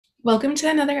Welcome to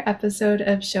another episode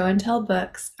of Show and Tell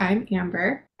Books. I'm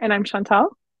Amber, And I'm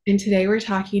Chantal. and today we're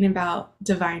talking about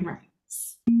divine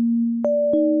rights.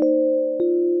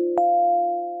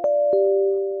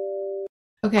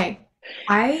 Okay,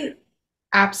 I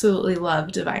absolutely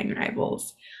love Divine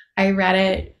Rivals. I read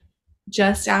it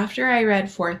just after I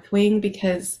read Fourth Wing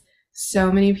because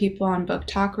so many people on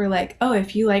BookTok were like, oh,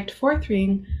 if you liked Fourth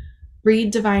Wing,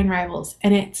 read Divine Rivals.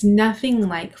 And it's nothing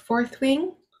like Fourth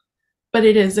Wing, but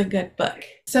it is a good book.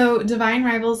 So, Divine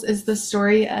Rivals is the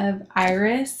story of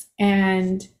Iris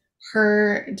and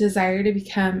her desire to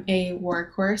become a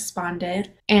war correspondent.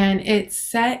 And it's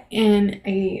set in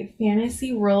a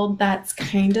fantasy world that's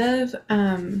kind of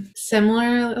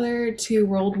similar to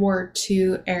World War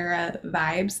II era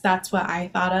vibes. That's what I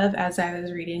thought of as I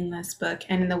was reading this book,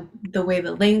 and the way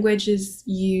the language is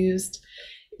used.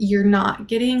 You're not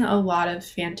getting a lot of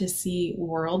fantasy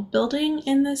world building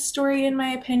in this story, in my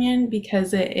opinion,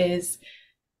 because it is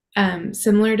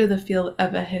similar to the feel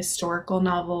of a historical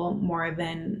novel more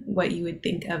than what you would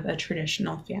think of a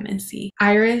traditional fantasy.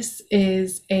 Iris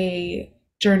is a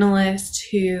journalist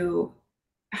who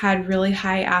had really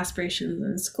high aspirations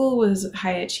in school, was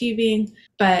high achieving,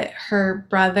 but her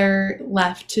brother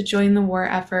left to join the war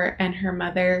effort, and her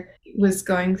mother was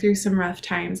going through some rough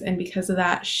times. And because of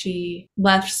that, she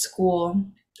left school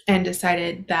and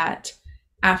decided that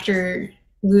after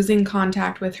losing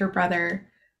contact with her brother,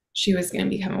 she was going to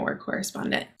become a war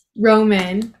correspondent.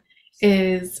 Roman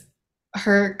is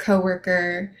her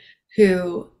coworker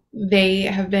who they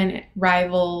have been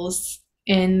rivals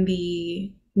in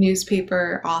the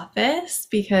newspaper office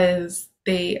because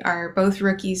they are both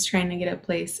rookies trying to get a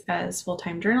place as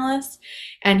full-time journalists,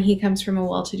 and he comes from a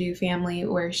well-to-do family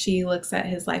where she looks at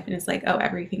his life and is like, oh,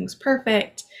 everything's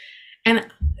perfect. And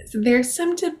there's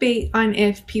some debate on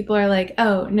if people are like,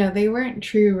 oh no, they weren't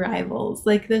true rivals,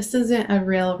 like this isn't a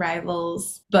real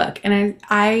rivals book. And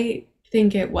I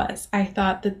think it was. I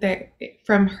thought that there,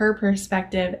 from her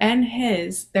perspective and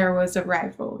his, there was a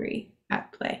rivalry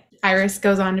at play. Iris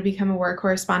goes on to become a war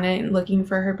correspondent looking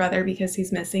for her brother because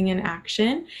he's missing in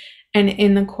action. And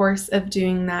in the course of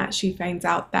doing that, she finds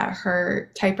out that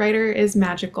her typewriter is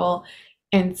magical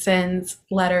and sends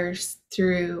letters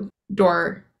through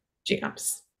door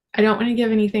jams. I don't want to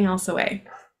give anything else away.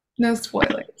 No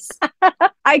spoilers.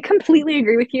 I completely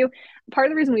agree with you. Part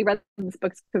of the reason we read this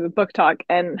book is because of BookTok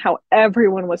and how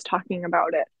everyone was talking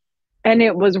about it. And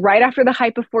it was right after the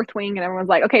hype of Fourth Wing, and everyone's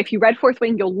like, okay, if you read Fourth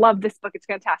Wing, you'll love this book. It's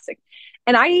fantastic.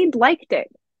 And I liked it,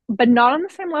 but not on the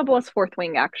same level as Fourth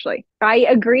Wing, actually. I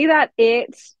agree that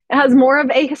it has more of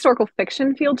a historical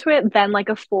fiction feel to it than like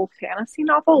a full fantasy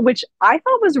novel, which I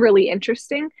thought was really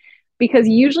interesting because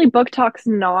usually BookTok's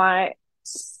not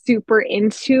super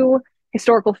into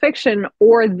historical fiction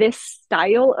or this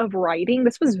style of writing.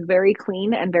 This was very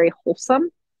clean and very wholesome,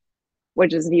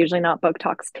 which is usually not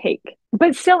BookTok's take.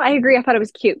 But still, I agree. I thought it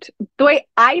was cute. The way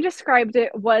I described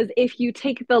it was if you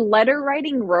take the letter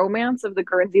writing romance of the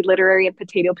Guernsey Literary and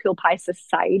Potato Peel Pie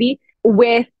Society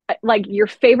with like your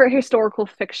favorite historical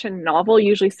fiction novel,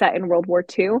 usually set in World War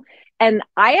II. And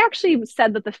I actually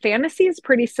said that the fantasy is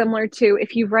pretty similar to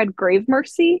if you've read Grave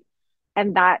Mercy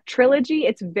and that trilogy,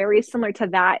 it's very similar to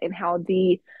that in how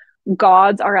the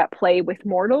gods are at play with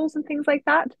mortals and things like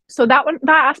that. So that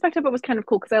aspect of it was kind of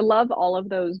cool because I love all of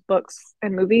those books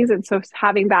and movies. And so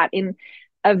having that in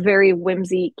a very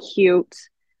whimsy, cute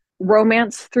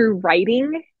romance through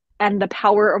writing and the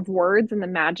power of words and the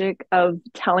magic of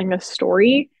telling a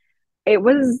story, it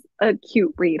was a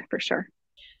cute read for sure.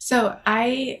 So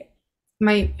I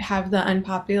might have the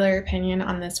unpopular opinion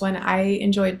on this one. I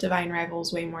enjoyed Divine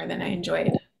Rivals way more than I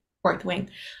enjoyed Fourth Wing.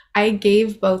 I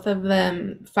gave both of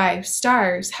them 5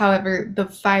 stars. However, the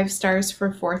 5 stars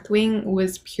for Fourth Wing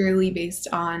was purely based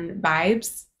on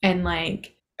vibes and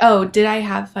like, oh, did I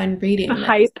have fun The reading this?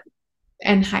 hype.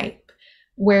 And hype.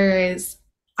 Whereas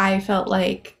I felt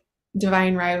like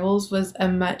Divine Rivals was a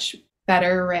much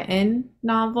better written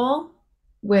novel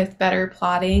with better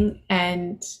plotting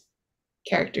and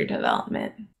character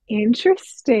development.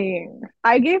 Interesting.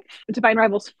 I gave Divine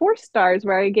Rivals 4 stars,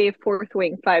 where I gave Fourth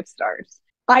Wing 5 stars.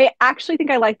 I actually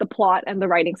think I like the plot and the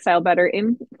writing style better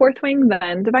in Fourth Wing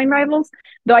than Divine Rivals,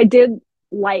 though I did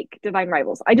like Divine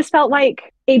Rivals. I just felt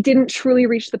like it didn't truly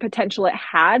reach the potential it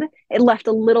had. It left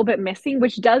a little bit missing,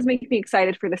 which does make me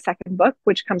excited for the second book,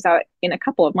 which comes out in a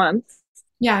couple of months.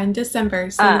 Yeah, in December.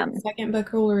 So the Um, second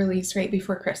book will release right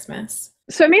before Christmas.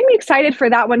 so it made me excited for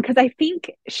that one because I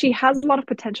think she has a lot of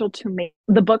potential to make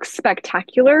the book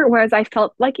spectacular, whereas I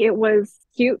felt like it was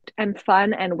cute and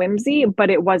fun and whimsy, but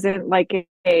it wasn't like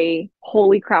a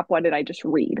holy crap, what did I just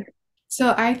read?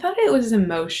 So I thought it was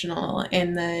emotional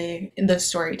in the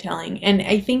storytelling, and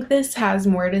I think this has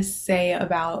more to say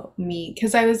about me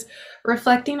because I was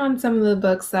reflecting on some of the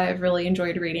books that I've really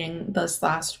enjoyed reading this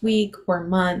last week or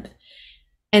month,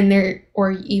 and there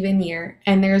or even year,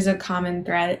 and there's a common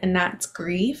thread, and that's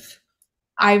grief.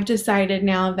 I've decided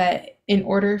now that in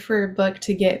order for a book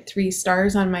to get 3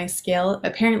 stars on my scale,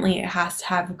 apparently it has to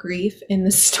have grief in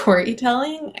the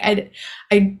storytelling. I,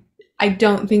 I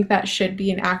don't think that should be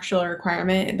an actual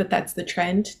requirement, but that's the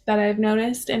trend that I've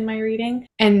noticed in my reading.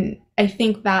 And I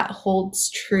think that holds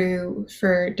true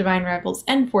for Divine Rivals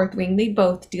and Fourth Wing. They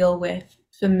both deal with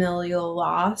familial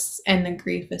loss and the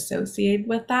grief associated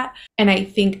with that. And I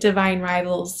think Divine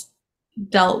Rivals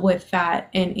dealt with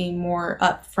that in a more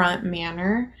upfront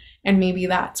manner, and maybe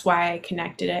that's why I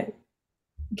connected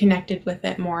with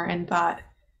it more and thought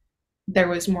there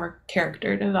was more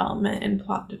character development and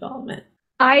plot development.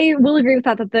 I will agree with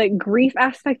that, that the grief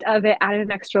aspect of it added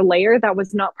an extra layer that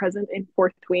was not present in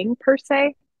Fourth Wing per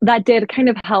se. That did kind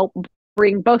of help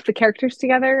bring both the characters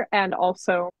together and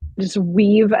also just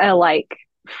weave a like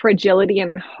fragility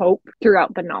and hope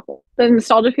throughout the novel. The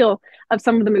nostalgia feel of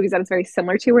some of the movies that is very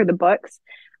similar to or the books,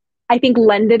 I think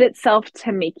lended itself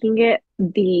to making it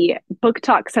the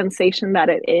BookTok sensation that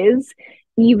it is,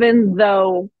 even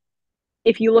though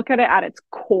if you look at it at its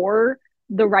core,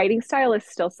 the writing style is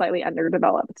still slightly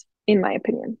underdeveloped, in my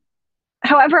opinion.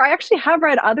 However, I actually have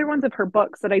read other ones of her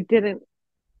books that I didn't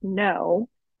know.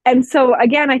 And so,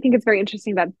 again, I think it's very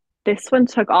interesting that this one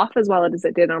took off as well as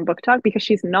it did on BookTok because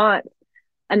she's not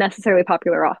a necessarily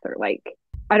popular author. Like,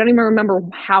 I don't even remember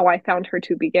how I found her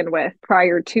to begin with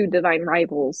prior to Divine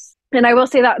Rivals. And I will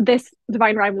say that this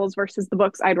Divine Rivals versus the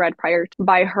books I'd read prior to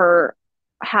by her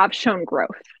have shown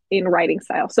growth in writing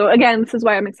style. So again, this is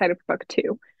why I'm excited for book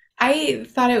 2. I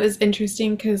thought it was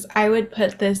interesting because I would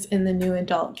put this in the new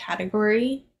adult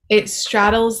category. It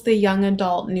straddles the young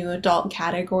adult, new adult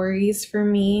categories for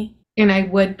me, and I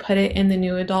would put it in the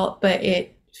new adult, but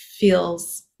it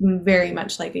feels very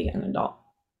much like a young adult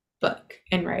book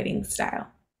and writing style.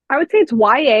 I would say it's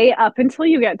YA up until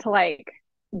you get to like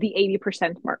the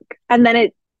 80% mark. And then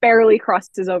it barely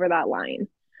crosses over that line.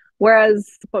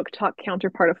 Whereas BookTok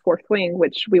counterpart of Fourth Wing,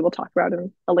 which we will talk about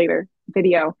in a later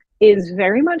video, is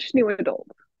very much new adult.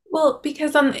 Well,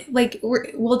 because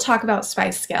we'll talk about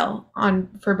spice scale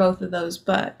on for both of those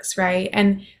books, right?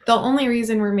 And the only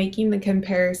reason we're making the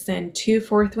comparison to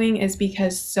Fourth Wing is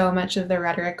because so much of the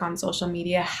rhetoric on social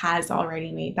media has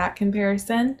already made that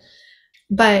comparison.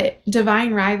 But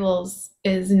Divine Rivals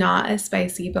is not a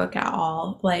spicy book at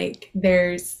all. Like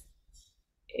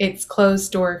it's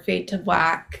closed door, fade to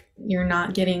black. You're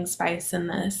not getting spice in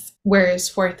this. Whereas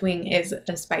Fourth Wing is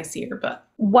a spicier book.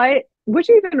 What would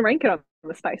you even rank it on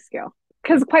the spice scale?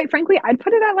 Because quite frankly, I'd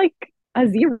put it at like a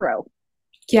 0.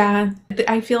 Yeah,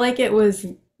 I feel like it was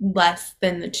less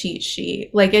than the cheat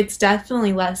sheet. Like it's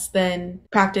definitely less than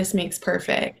practice makes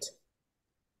perfect.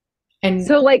 And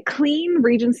so like clean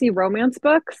Regency romance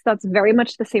books, that's very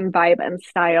much the same vibe and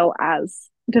style as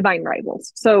Divine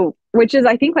Rivals. So which is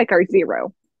I think like our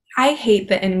 0. I hate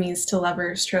the enemies to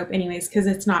lovers trope anyways because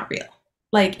it's not real.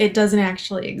 Like it doesn't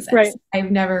actually Right. exist.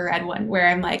 I've never read one where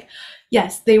I'm like,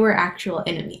 yes, they were actual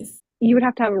enemies. You would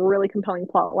have to have a really compelling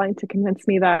plot line to convince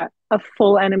me that a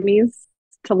full enemies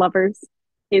to lovers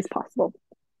is possible.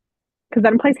 Because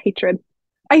that implies hatred.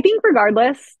 I think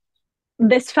regardless,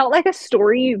 this felt like a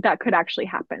story that could actually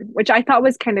happen, which I thought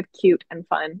was kind of cute and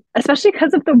fun, especially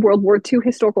because of the World War II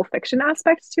historical fiction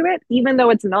aspects to it, even though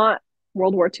it's not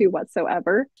World War II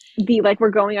whatsoever. The like,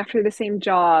 we're going after the same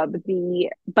job, the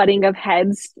butting of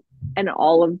heads, and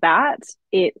all of that,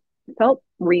 it felt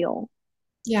real.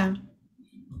 Yeah.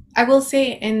 I will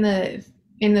say in the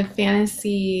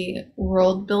fantasy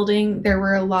world building, there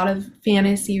were a lot of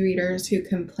fantasy readers who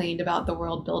complained about the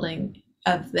world building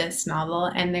of this novel,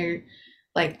 and they're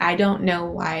like, I don't know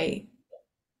why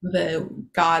the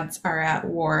gods are at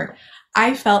war.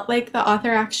 I felt like the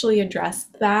author actually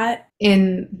addressed that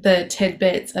in the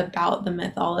tidbits about the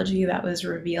mythology that was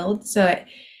revealed. So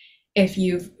if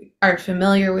you are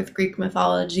familiar with Greek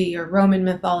mythology or Roman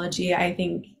mythology, I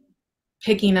think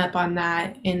picking up on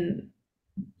that in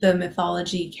the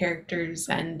mythology characters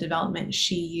and development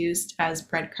she used as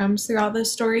breadcrumbs throughout the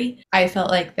story, I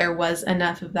felt like there was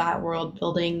enough of that world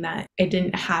building that I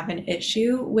didn't have an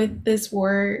issue with this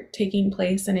war taking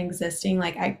place and existing.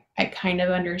 Like I kind of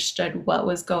understood what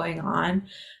was going on.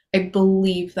 I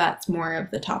believe that's more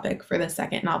of the topic for the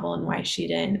second novel and why she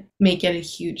didn't make it a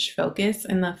huge focus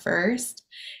in the first.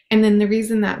 And then the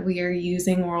reason that we are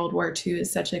using World War II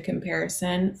as such a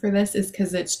comparison for this is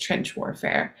because it's trench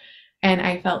warfare. And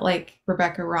I felt like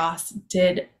Rebecca Ross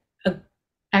did a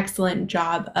excellent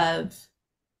job of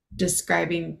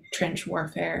describing trench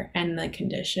warfare and the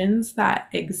conditions that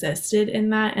existed in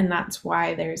that, and that's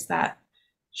why there's that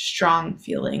strong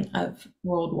feeling of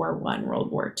World War I,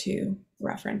 World War II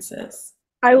references.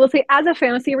 I will say, as a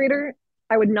fantasy reader,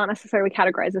 I would not necessarily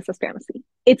categorize this as fantasy.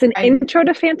 It's an I intro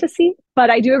to fantasy, but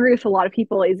I do agree with a lot of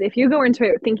people is if you go into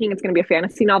it thinking it's going to be a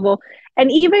fantasy novel,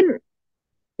 and even,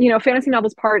 fantasy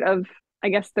novels part of, I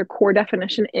guess, their core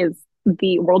definition is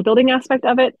the world building aspect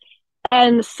of it.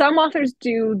 And some authors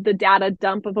do the data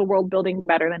dump of a world building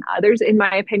better than others, in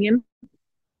my opinion.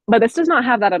 But this does not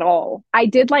have that at all. I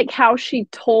did like how she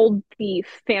told the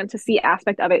fantasy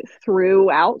aspect of it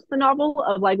throughout the novel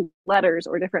of like letters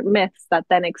or different myths that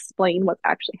then explain what's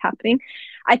actually happening.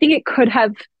 I think it could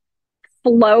have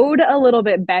flowed a little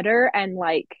bit better and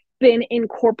like been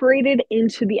incorporated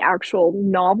into the actual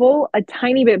novel a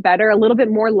tiny bit better, a little bit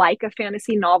more like a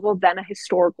fantasy novel than a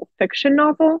historical fiction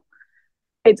novel.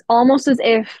 It's almost as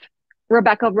if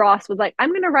Rebecca Ross was like, I'm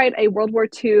going to write a World War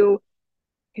II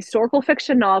historical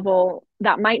fiction novel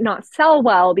that might not sell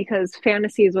well because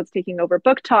fantasy is what's taking over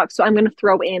BookTok. So I'm going to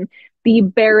throw in the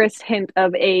barest hint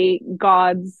of a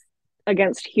gods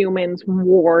against humans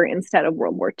war instead of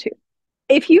World War II.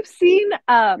 If you've seen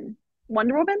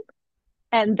Wonder Woman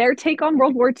and their take on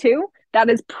World War II, that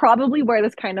is probably where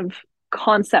this kind of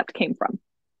concept came from.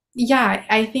 Yeah,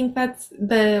 I think that's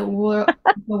the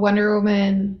Wonder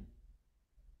Woman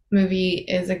movie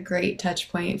is a great touch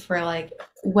point for like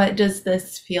what does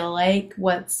this feel like?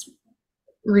 What's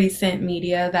recent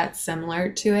media that's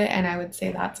similar to it? And I would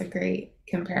say that's a great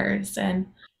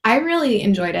comparison. I really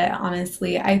enjoyed it,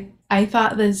 honestly. I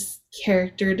thought this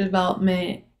character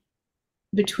development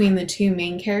between the two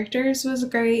main characters was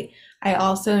great. I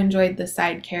also enjoyed the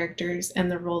side characters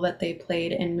and the role that they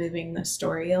played in moving the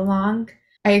story along.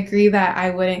 I agree that I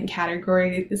wouldn't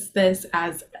categorize this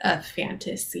as a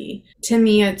fantasy. To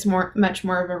me, it's much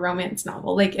more of a romance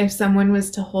novel. Like if someone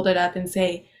was to hold it up and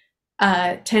say,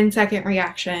 10-second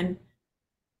reaction,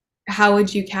 how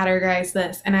would you categorize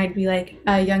this? And I'd be like,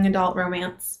 a young adult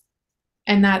romance.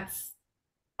 And that's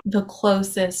the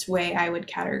closest way I would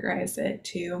categorize it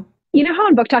to. You know how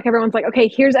in BookTok everyone's like, okay,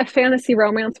 here's a fantasy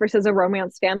romance versus a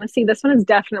romance fantasy. This one is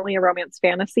definitely a romance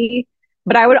fantasy,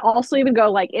 but I would also even go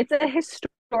like it's a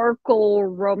historical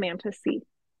romantasy.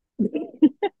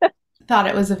 Thought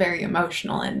it was a very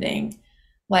emotional ending.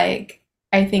 Like,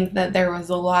 I think that there was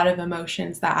a lot of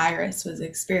emotions that Iris was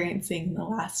experiencing in the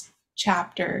last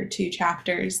chapter, two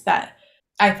chapters, that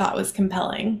I thought was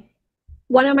compelling.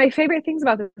 One of my favorite things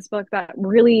about this book that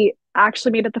really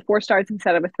actually made it the 4 stars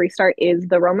instead of a 3 star is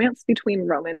the romance between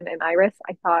Roman and Iris.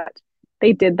 I thought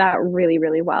they did that really,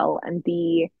 really well. And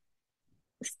the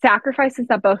sacrifices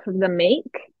that both of them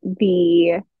make,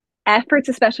 the efforts,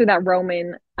 especially that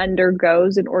Roman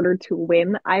undergoes in order to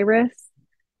win Iris,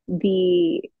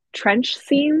 the trench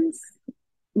scenes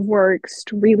were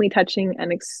extremely touching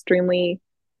and extremely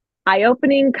eye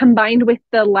opening, combined with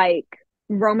the like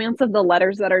romance of the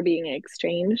letters that are being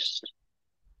exchanged.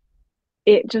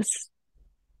 It just,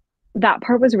 that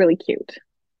part was really cute.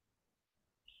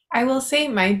 I will say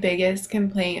my biggest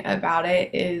complaint about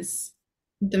it is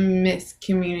the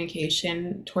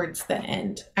miscommunication towards the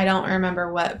end. I don't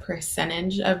remember what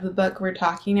percentage of the book we're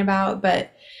talking about,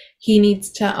 but he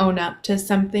needs to own up to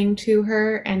something to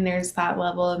her, and there's that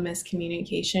level of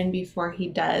miscommunication before he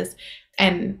does.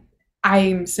 And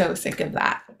I'm so sick of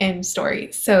that in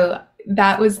stories. So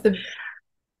that was the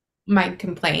my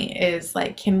complaint is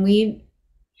like, can we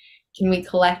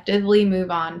collectively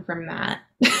move on from that?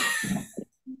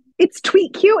 It's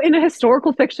tweet cute in a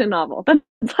historical fiction novel. That's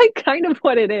like kind of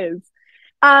what it is.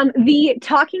 The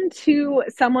talking to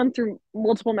someone through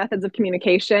multiple methods of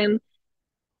communication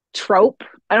trope,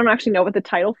 I don't actually know what the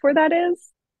title for that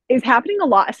is happening a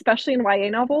lot, especially in YA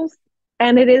novels.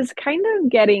 And it is kind of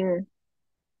getting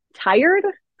tired,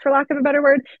 for lack of a better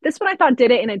word. This one I thought did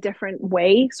it in a different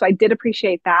way. So I did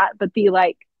appreciate that. But the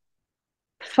like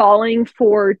falling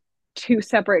for two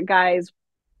separate guys,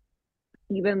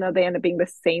 even though they end up being the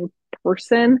same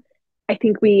person, I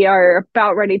think we are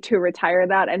about ready to retire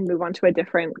that and move on to a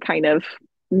different kind of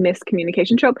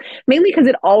miscommunication trope, mainly because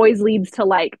it always leads to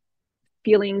like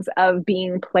feelings of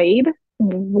being played,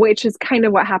 which is kind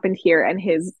of what happened here, and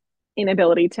his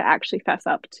inability to actually fess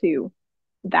up to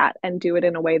that and do it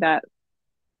in a way that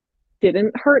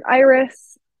didn't hurt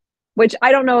Iris, which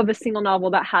I don't know of a single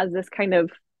novel that has this kind of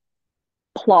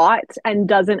plot and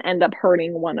doesn't end up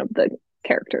hurting one of the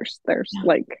characters. There's Yeah.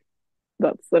 like,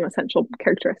 that's an essential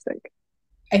characteristic.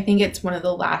 I think it's one of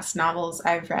the last novels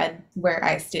I've read where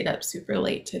I stayed up super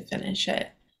late to finish it.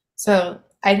 So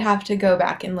I'd have to go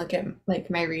back and look at like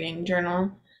my reading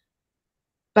journal.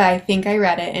 but I think I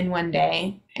read it in one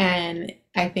day, and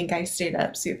I think I stayed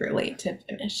up super late to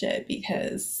finish it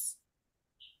because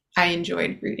I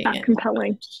enjoyed reading That it that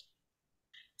compelling. much.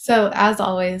 So, as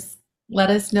always, let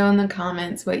us know in the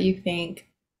comments what you think.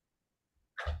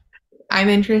 I'm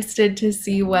interested to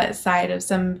see what side of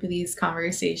some of these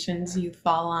conversations you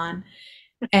fall on,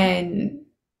 and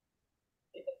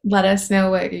let us know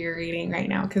what you're reading right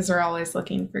now because we're always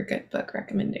looking for good book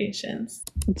recommendations.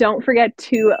 Don't forget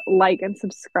to like and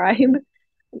subscribe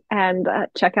and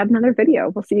check out another video.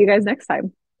 We'll see you guys next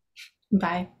time.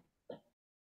 Bye.